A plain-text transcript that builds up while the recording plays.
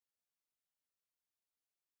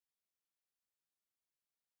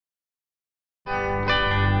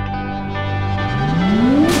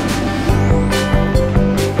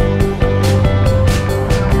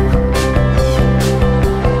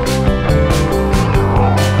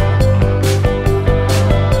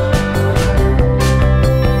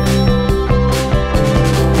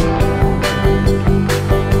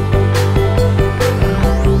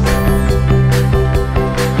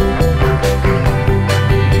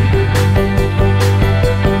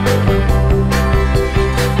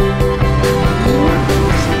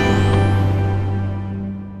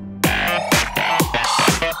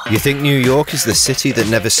think New York is the city that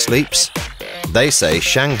never sleeps? They say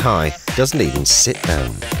Shanghai doesn't even sit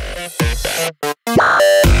down.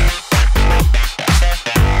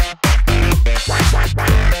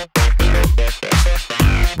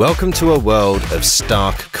 Welcome to a world of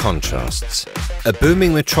stark contrasts. A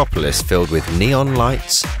booming metropolis filled with neon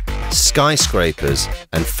lights, skyscrapers,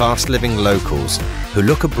 and fast-living locals who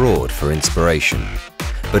look abroad for inspiration,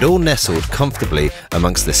 but all nestled comfortably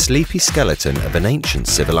amongst the sleepy skeleton of an ancient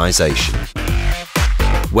civilization.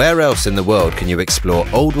 Where else in the world can you explore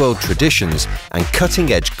old-world traditions and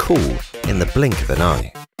cutting-edge cool in the blink of an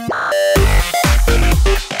eye?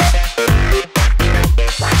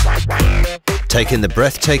 Take in the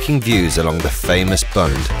breathtaking views along the famous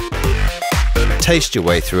Bund. Taste your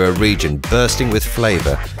way through a region bursting with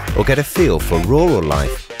flavour, or get a feel for rural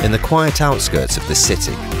life in the quiet outskirts of the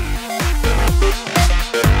city.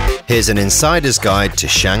 Here's an insider's guide to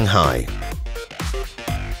Shanghai.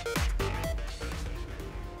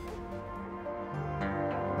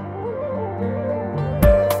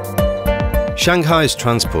 Shanghai's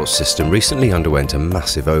transport system recently underwent a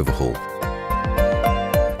massive overhaul,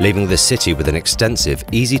 leaving the city with an extensive,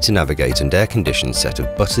 easy-to-navigate and air-conditioned set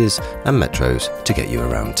of buses and metros to get you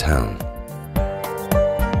around town.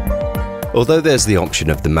 Although there's the option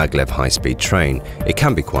of the maglev high-speed train, it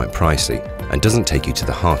can be quite pricey and doesn't take you to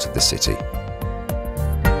the heart of the city.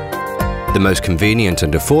 The most convenient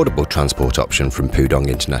and affordable transport option from Pudong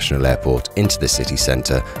International Airport into the city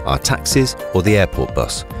centre are taxis or the airport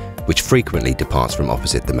bus, which frequently departs from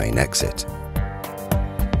opposite the main exit.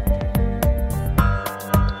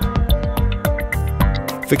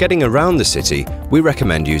 For getting around the city, we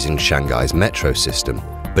recommend using Shanghai's metro system,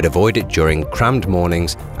 but avoid it during crammed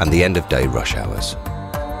mornings and the end-of-day rush hours.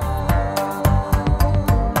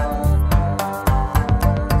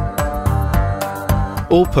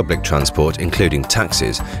 All public transport, including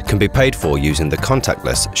taxis, can be paid for using the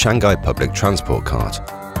contactless Shanghai public transport card,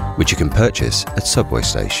 which you can purchase at subway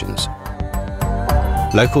stations.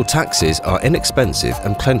 Local taxis are inexpensive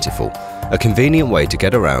and plentiful, a convenient way to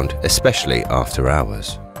get around, especially after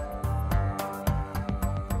hours.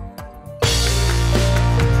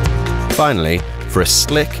 Finally, for a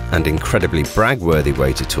slick and incredibly brag-worthy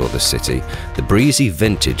way to tour the city, the breezy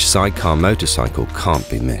vintage sidecar motorcycle can't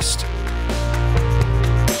be missed.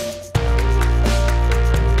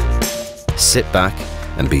 Sit back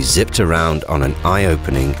and be zipped around on an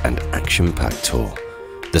eye-opening and action-packed tour.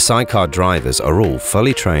 The sidecar drivers are all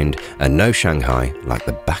fully trained and know Shanghai like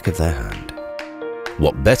the back of their hand.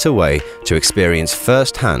 What better way to experience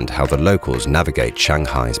firsthand how the locals navigate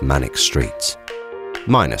Shanghai's manic streets?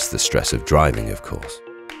 Minus the stress of driving, of course.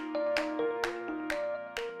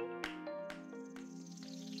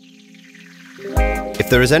 If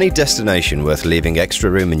there is any destination worth leaving extra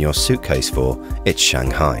room in your suitcase for, it's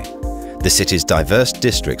Shanghai. The city's diverse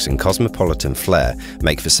districts and cosmopolitan flair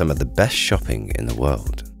make for some of the best shopping in the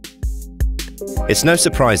world. It's no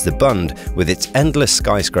surprise the Bund, with its endless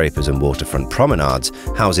skyscrapers and waterfront promenades,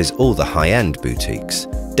 houses all the high-end boutiques,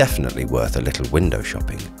 definitely worth a little window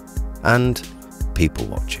shopping. And people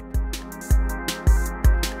watching.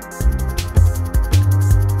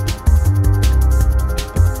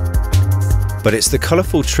 But it's the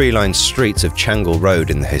colourful tree-lined streets of Changle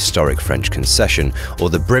Road in the historic French Concession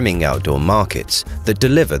or the brimming outdoor markets that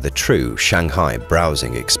deliver the true Shanghai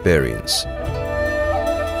browsing experience.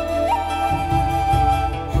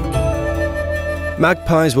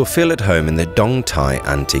 Magpies will feel at home in the Dongtai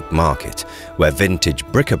Antique Market, where vintage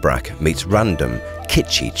bric-a-brac meets random,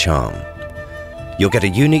 kitschy charm. You'll get a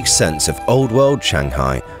unique sense of old-world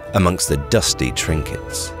Shanghai amongst the dusty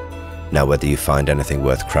trinkets. Now, whether you find anything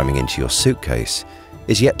worth cramming into your suitcase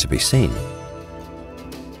is yet to be seen.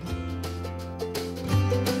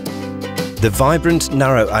 The vibrant,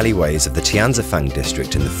 narrow alleyways of the Tianzifang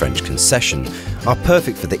district in the French Concession are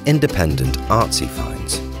perfect for the independent, artsy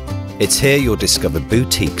finds. It's here you'll discover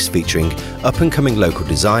boutiques featuring up-and-coming local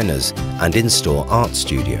designers and in-store art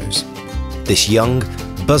studios. This young,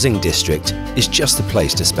 buzzing district is just the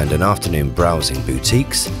place to spend an afternoon browsing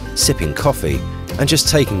boutiques, sipping coffee, and just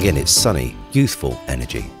taking in its sunny, youthful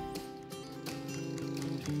energy.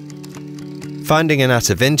 Finding an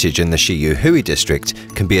Atta vintage in the Shiyu Hui district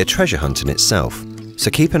can be a treasure hunt in itself,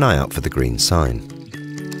 so keep an eye out for the green sign.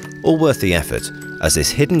 All worth the effort, as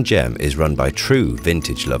this hidden gem is run by true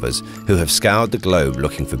vintage lovers who have scoured the globe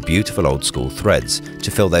looking for beautiful old-school threads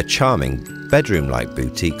to fill their charming, bedroom-like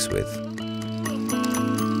boutiques with.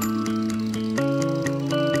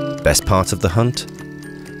 Best part of the hunt?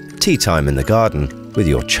 Tea time in the garden with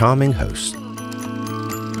your charming host.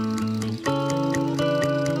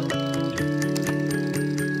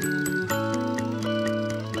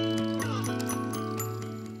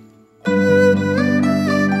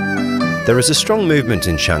 There is a strong movement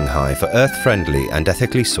in Shanghai for earth-friendly and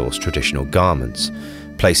ethically sourced traditional garments.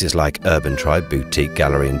 Places like Urban Tribe Boutique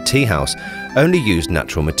Gallery and Tea House only use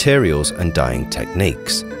natural materials and dyeing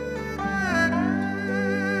techniques.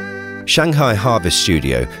 Shanghai Harvest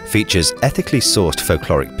Studio features ethically sourced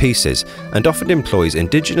folkloric pieces and often employs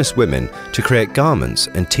indigenous women to create garments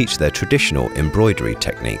and teach their traditional embroidery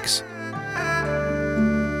techniques.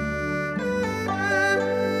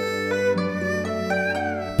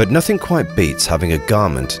 But nothing quite beats having a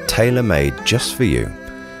garment tailor-made just for you.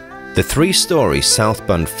 The 3-story South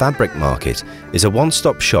Bund Fabric Market is a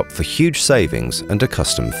one-stop shop for huge savings and a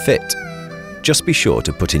custom fit. Just be sure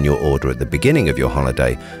to put in your order at the beginning of your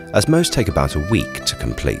holiday, as most take about a week to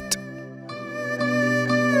complete.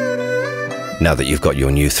 Now that you've got your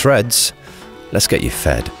new threads, let's get you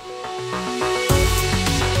fed.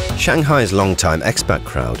 Shanghai's long-time expat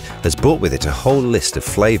crowd has brought with it a whole list of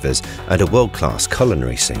flavours and a world-class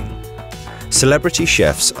culinary scene. Celebrity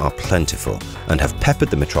chefs are plentiful and have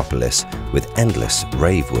peppered the metropolis with endless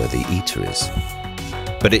rave-worthy eateries.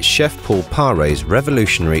 But it's Chef Paul Pare's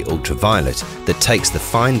revolutionary ultraviolet that takes the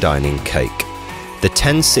fine dining cake. The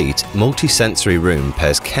 10-seat, multi-sensory room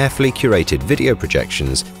pairs carefully curated video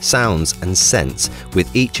projections, sounds and scents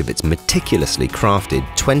with each of its meticulously crafted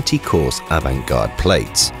 20-course avant-garde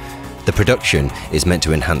plates. The production is meant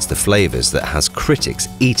to enhance the flavours that has critics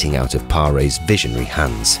eating out of Pare's visionary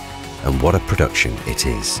hands. And what a production it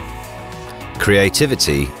is.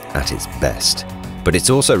 Creativity at its best. But it's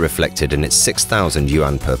also reflected in its 6,000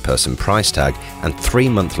 yuan per person price tag and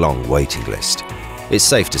 3-month-long waiting list. It's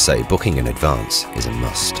safe to say booking in advance is a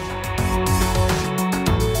must.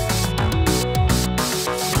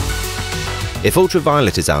 If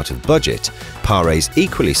ultraviolet is out of budget, Pare's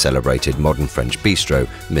equally celebrated modern French bistro,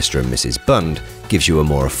 Mr. and Mrs. Bund, gives you a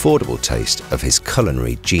more affordable taste of his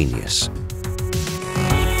culinary genius.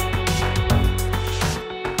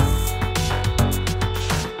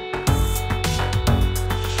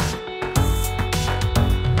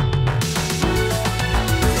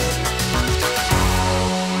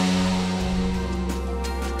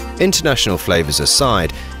 International flavours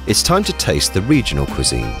aside, it's time to taste the regional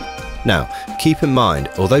cuisine. Now, keep in mind,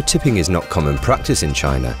 although tipping is not common practice in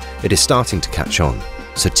China, it is starting to catch on,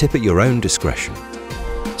 so tip at your own discretion.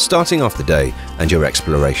 Starting off the day and your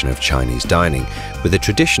exploration of Chinese dining with a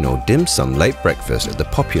traditional dim sum late breakfast at the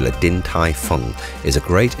popular Din Tai Fung is a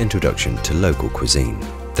great introduction to local cuisine.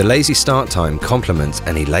 The lazy start time complements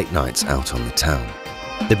any late nights out on the town.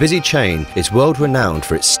 The busy chain is world-renowned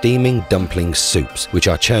for its steaming dumpling soups, which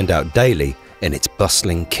are churned out daily in its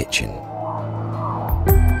bustling kitchen.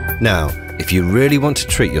 Now, if you really want to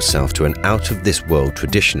treat yourself to an out-of-this-world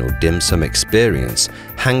traditional dim sum experience,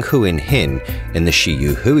 Hang Huin Hin in the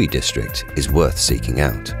Shiyu Hui district is worth seeking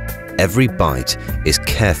out. Every bite is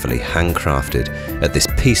carefully handcrafted at this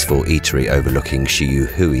peaceful eatery overlooking Shiyu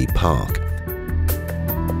Hui Park.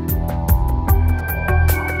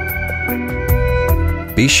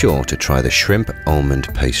 Be sure to try the shrimp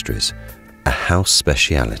almond pastries, a house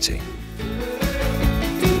speciality.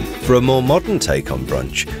 For a more modern take on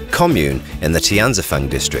brunch, Commune in the Tianzifang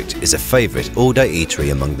district is a favourite all-day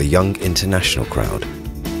eatery among the young international crowd.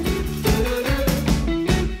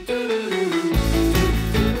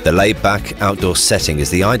 The laid-back outdoor setting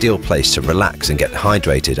is the ideal place to relax and get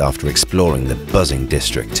hydrated after exploring the buzzing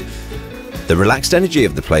district. The relaxed energy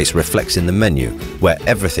of the place reflects in the menu, where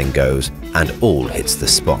everything goes and all hits the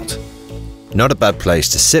spot. Not a bad place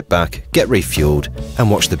to sit back, get refueled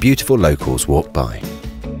and watch the beautiful locals walk by.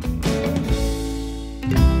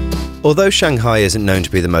 Although Shanghai isn't known to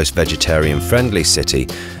be the most vegetarian-friendly city,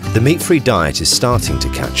 the meat-free diet is starting to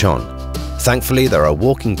catch on. Thankfully, there are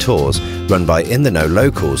walking tours run by in-the-know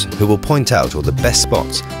locals who will point out all the best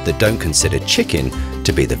spots that don't consider chicken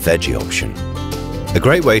to be the veggie option. A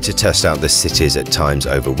great way to test out the city's at times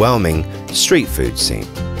overwhelming street food scene.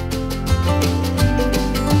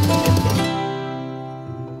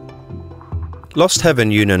 Lost Heaven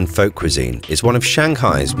Yunnan Folk Cuisine is one of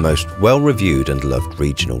Shanghai's most well-reviewed and loved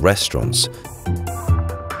regional restaurants,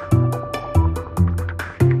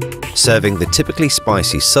 serving the typically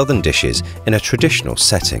spicy southern dishes in a traditional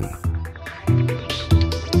setting.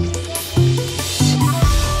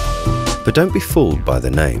 But don't be fooled by the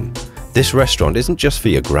name. This restaurant isn't just for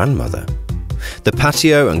your grandmother. The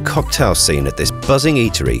patio and cocktail scene at this buzzing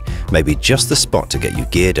eatery may be just the spot to get you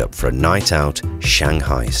geared up for a night out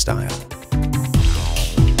Shanghai style.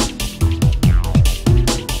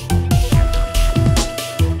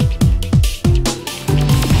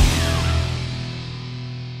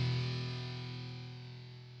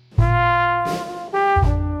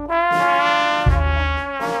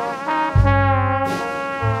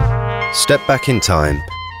 Step back in time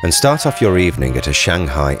and start off your evening at a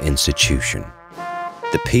Shanghai institution,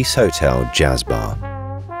 the Peace Hotel Jazz Bar.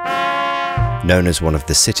 Known as one of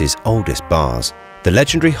the city's oldest bars, the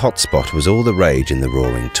legendary hotspot was all the rage in the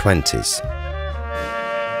Roaring '20s.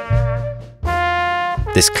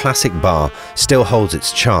 This classic bar still holds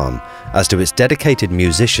its charm, as do its dedicated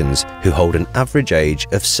musicians who hold an average age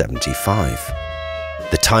of 75.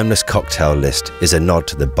 The timeless cocktail list is a nod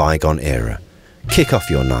to the bygone era. Kick off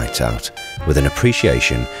your night out with an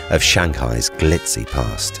appreciation of Shanghai's glitzy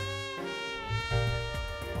past.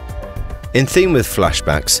 In theme with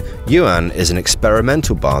flashbacks, Yuan is an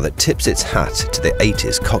experimental bar that tips its hat to the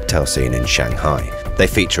 80s cocktail scene in Shanghai. They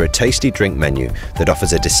feature a tasty drink menu that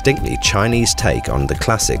offers a distinctly Chinese take on the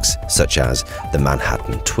classics, such as the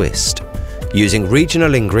Manhattan Twist. Using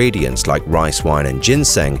regional ingredients like rice wine and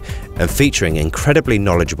ginseng, and featuring incredibly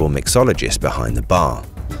knowledgeable mixologists behind the bar.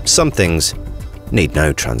 Some things need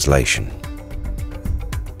no translation.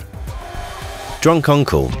 Drunk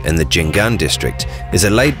Uncle in the Jing'an district is a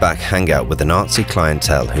laid-back hangout with an artsy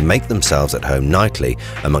clientele who make themselves at home nightly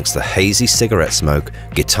amongst the hazy cigarette smoke,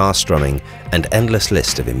 guitar strumming and endless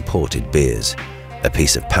list of imported beers. A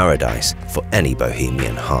piece of paradise for any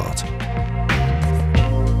bohemian heart.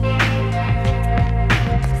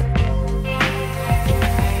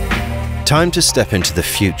 Time to step into the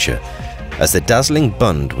future, as the dazzling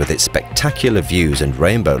Bund with its spectacular views and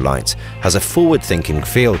rainbow lights has a forward-thinking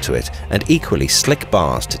feel to it and equally slick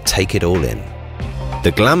bars to take it all in.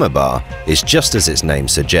 The Glamour Bar is just as its name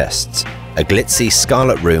suggests, a glitzy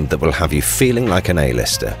scarlet room that will have you feeling like an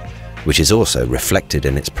A-lister, which is also reflected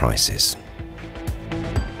in its prices.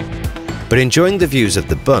 But enjoying the views of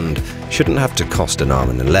the Bund shouldn't have to cost an arm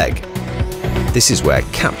and a leg. This is where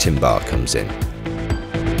Captain Bar comes in.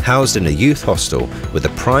 Housed in a youth hostel with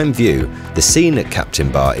a prime view, the scene at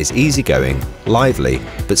Captain Bar is easygoing, lively,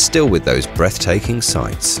 but still with those breathtaking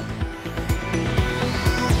sights.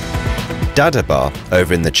 Dada Bar,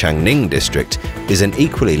 over in the Changning district, is an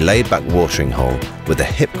equally laid-back watering hole with a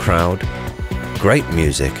hip crowd, great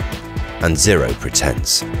music, and zero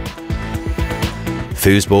pretense.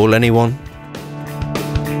 Foosball, anyone?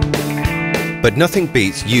 But nothing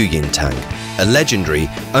beats Yu Yin Tang, a legendary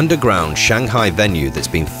underground Shanghai venue that's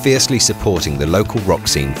been fiercely supporting the local rock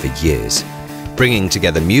scene for years. Bringing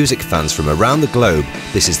together music fans from around the globe,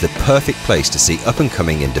 this is the perfect place to see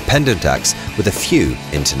up-and-coming independent acts with a few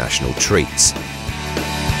international treats.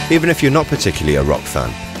 Even if you're not particularly a rock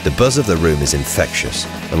fan, the buzz of the room is infectious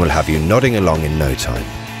and will have you nodding along in no time.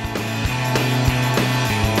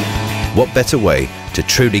 What better way to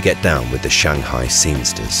truly get down with the Shanghai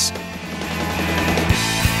scenesters?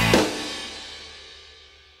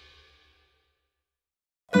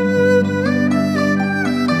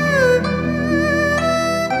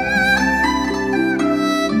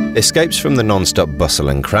 Escapes from the non-stop bustle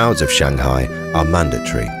and crowds of Shanghai are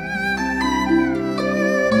mandatory.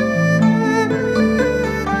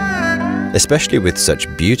 Especially with such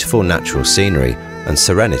beautiful natural scenery and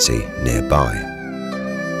serenity nearby.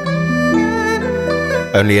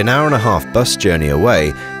 Only an hour and a half bus journey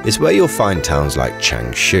away is where you'll find towns like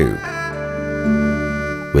Changshu,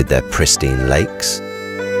 with their pristine lakes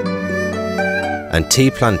and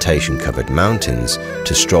tea plantation-covered mountains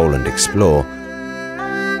to stroll and explore,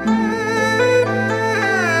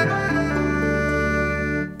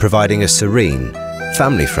 providing a serene,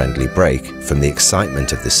 family-friendly break from the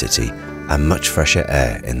excitement of the city and much fresher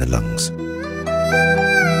air in the lungs.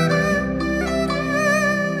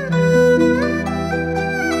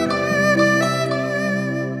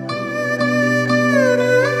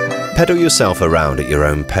 Pedal yourself around at your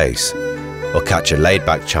own pace, or catch a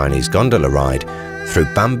laid-back Chinese gondola ride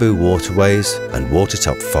through bamboo waterways and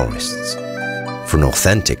water-top forests for an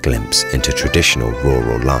authentic glimpse into traditional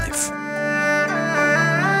rural life.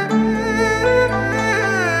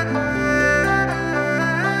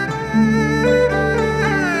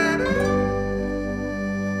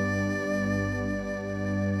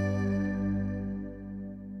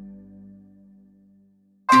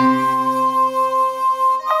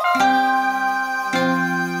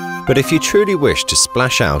 But if you truly wish to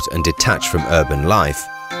splash out and detach from urban life,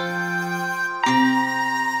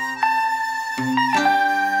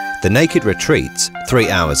 the Naked Retreats, 3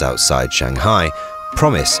 hours outside Shanghai,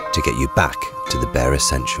 promise to get you back to the bare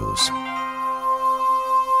essentials.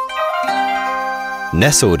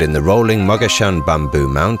 Nestled in the rolling Mogashan bamboo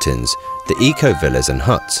mountains, the eco-villas and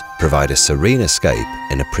huts provide a serene escape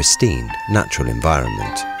in a pristine natural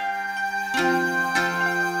environment.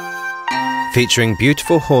 Featuring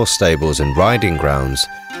beautiful horse stables and riding grounds,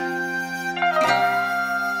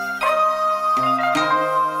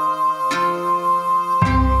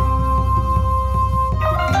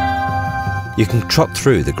 You can trot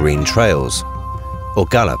through the green trails or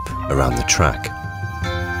gallop around the track.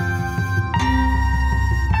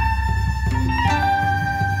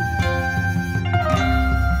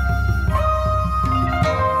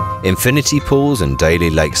 Infinity pools and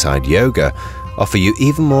daily lakeside yoga offer you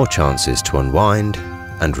even more chances to unwind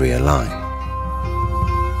and realign.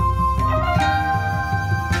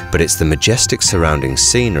 But it's the majestic surrounding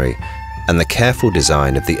scenery and the careful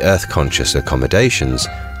design of the earth-conscious accommodations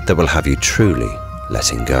that will have you truly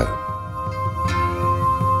letting go.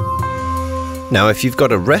 Now, if you've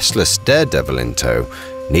got a restless daredevil in tow,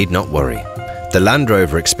 need not worry. The Land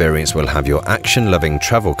Rover experience will have your action-loving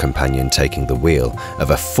travel companion taking the wheel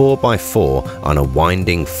of a 4x4 on a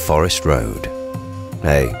winding forest road.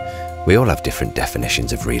 Hey, we all have different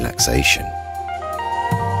definitions of relaxation.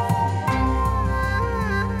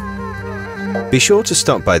 Be sure to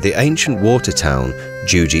stop by the ancient water town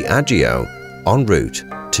Juji-Agio en route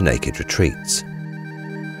to Naked Retreats.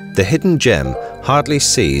 The hidden gem hardly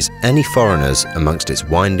sees any foreigners amongst its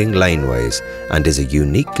winding laneways and is a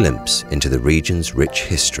unique glimpse into the region's rich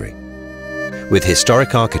history. With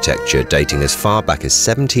historic architecture dating as far back as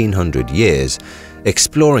 1700 years,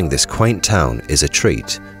 exploring this quaint town is a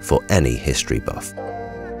treat for any history buff.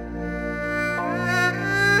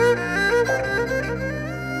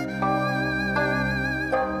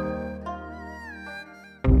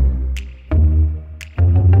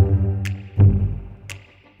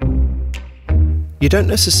 You don't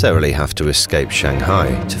necessarily have to escape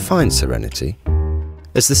Shanghai to find serenity,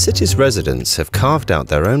 as the city's residents have carved out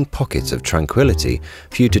their own pockets of tranquility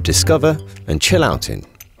for you to discover and chill out in,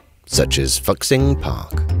 such as Fuxing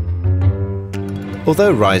Park.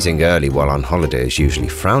 Although rising early while on holiday is usually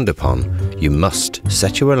frowned upon, you must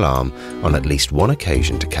set your alarm on at least one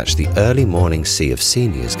occasion to catch the early morning sea of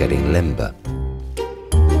seniors getting limber.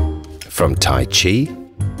 From Tai Chi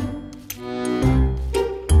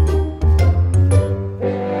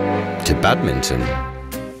to badminton,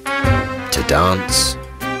 to dance,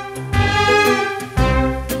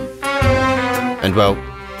 and well,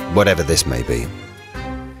 whatever this may be.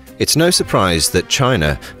 It's no surprise that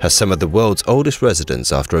China has some of the world's oldest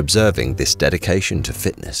residents after observing this dedication to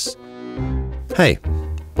fitness. Hey,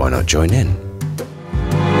 why not join in?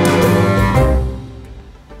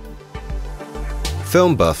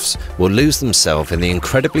 Film buffs will lose themselves in the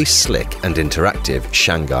incredibly slick and interactive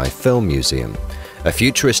Shanghai Film Museum, a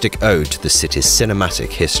futuristic ode to the city's cinematic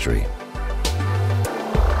history.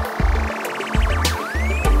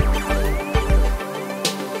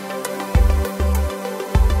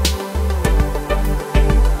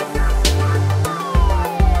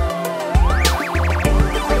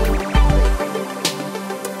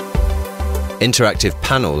 Interactive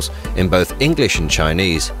panels in both English and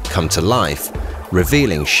Chinese come to life,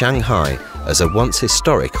 revealing Shanghai as a once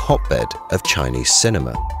historic hotbed of Chinese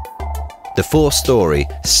cinema. The 4-story,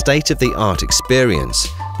 state-of-the-art experience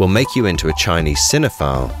will make you into a Chinese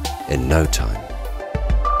cinephile in no time.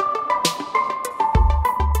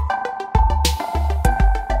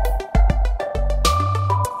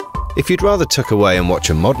 If you'd rather tuck away and watch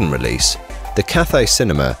a modern release, the Cathay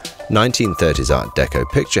Cinema 1930s Art Deco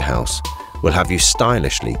picture house will have you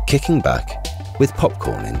stylishly kicking back with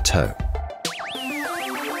popcorn in tow.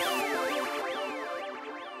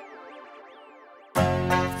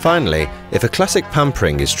 Finally, if a classic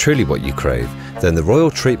pampering is truly what you crave, then the royal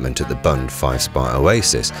treatment at the Bund 5-Star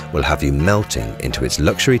Oasis will have you melting into its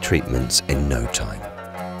luxury treatments in no time.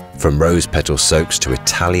 From rose petal soaks to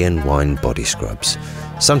Italian wine body scrubs,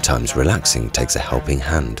 sometimes relaxing takes a helping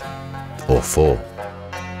hand, or 4.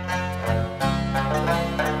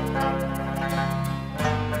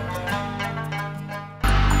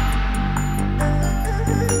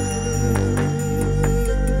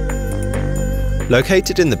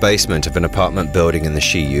 Located in the basement of an apartment building in the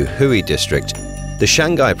Xiyu Hui district, the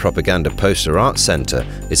Shanghai Propaganda Poster Art Center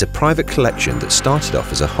is a private collection that started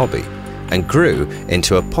off as a hobby and grew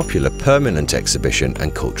into a popular permanent exhibition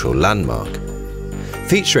and cultural landmark.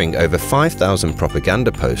 Featuring over 5,000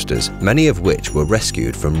 propaganda posters, many of which were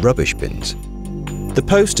rescued from rubbish bins. The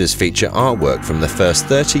posters feature artwork from the first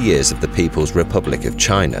 30 years of the People's Republic of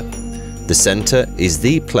China. The centre is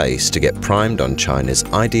the place to get primed on China's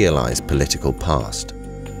idealised political past.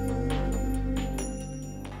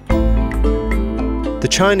 The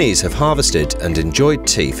Chinese have harvested and enjoyed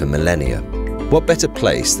tea for millennia. What better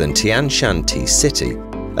place than Tianshan Tea City,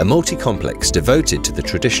 a multi-complex devoted to the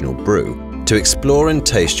traditional brew, to explore and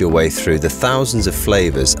taste your way through the thousands of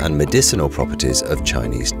flavours and medicinal properties of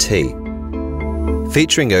Chinese tea.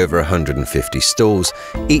 Featuring over 150 stalls,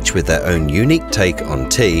 each with their own unique take on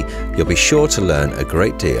tea, you'll be sure to learn a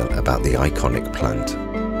great deal about the iconic plant.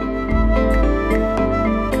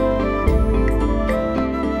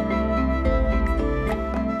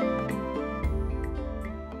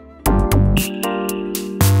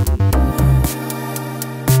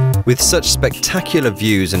 With such spectacular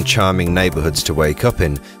views and charming neighbourhoods to wake up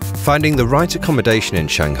in, finding the right accommodation in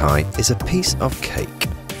Shanghai is a piece of cake.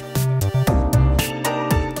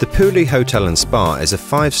 The Puli Hotel and Spa is a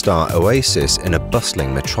 5-star oasis in a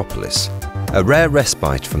bustling metropolis. A rare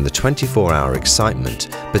respite from the 24-hour excitement,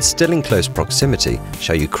 but still in close proximity,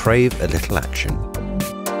 shall you crave a little action.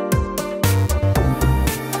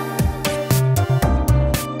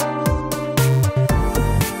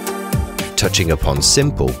 Touching upon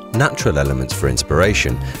simple, natural elements for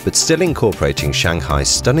inspiration, but still incorporating Shanghai's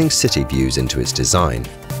stunning city views into its design,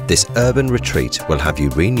 this urban retreat will have you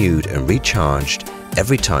renewed and recharged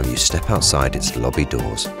every time you step outside its lobby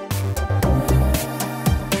doors.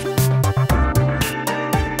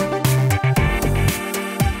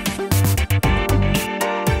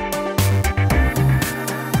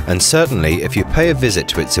 And certainly, if you pay a visit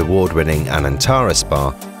to its award-winning Anantara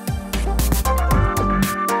Spa,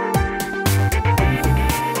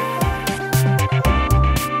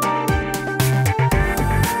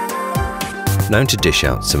 known to dish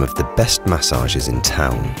out some of the best massages in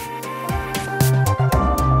town.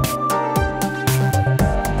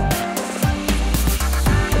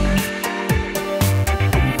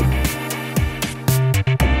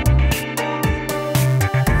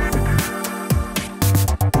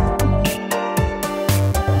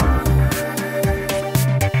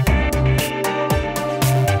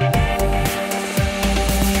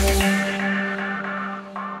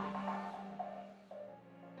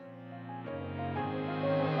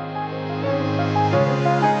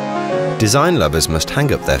 Design lovers must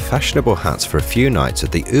hang up their fashionable hats for a few nights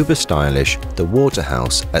at the uber-stylish The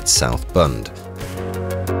Waterhouse at South Bund.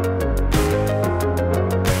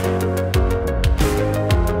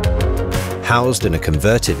 Housed in a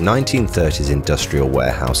converted 1930s industrial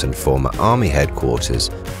warehouse and former army headquarters,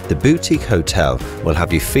 the boutique hotel will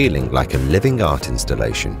have you feeling like a living art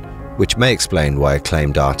installation, which may explain why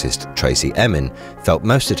acclaimed artist Tracy Emin felt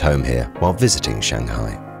most at home here while visiting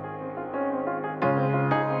Shanghai.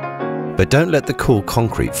 But don't let the cool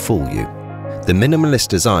concrete fool you. The minimalist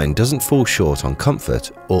design doesn't fall short on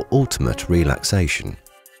comfort or ultimate relaxation.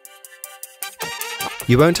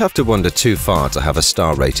 You won't have to wander too far to have a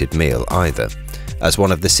star-rated meal either, as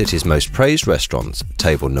one of the city's most praised restaurants,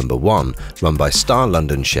 Table No. 1, run by star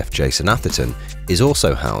London chef Jason Atherton, is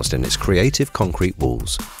also housed in its creative concrete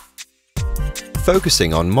walls.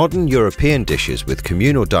 Focusing on modern European dishes with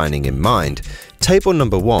communal dining in mind, Table No.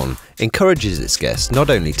 1 encourages its guests not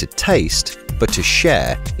only to taste, but to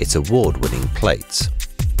share its award-winning plates.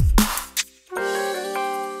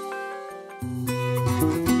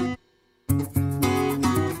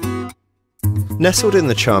 Nestled in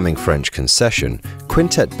the charming French concession,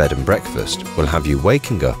 Quintet Bed and Breakfast will have you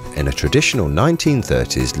waking up in a traditional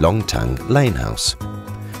 1930s Longtang lane house,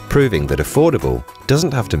 proving that affordable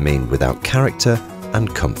doesn't have to mean without character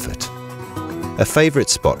and comfort. A favourite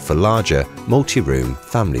spot for larger, multi-room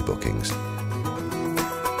family bookings.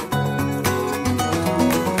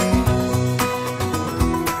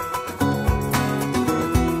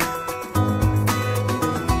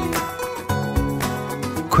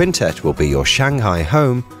 Quintet will be your Shanghai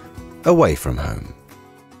home, away from home.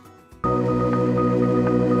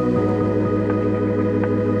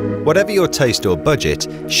 Whatever your taste or budget,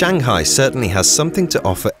 Shanghai certainly has something to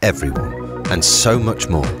offer everyone, and so much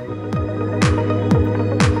more.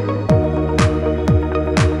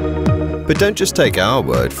 But don't just take our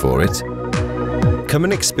word for it. Come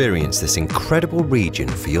and experience this incredible region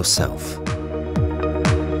for yourself.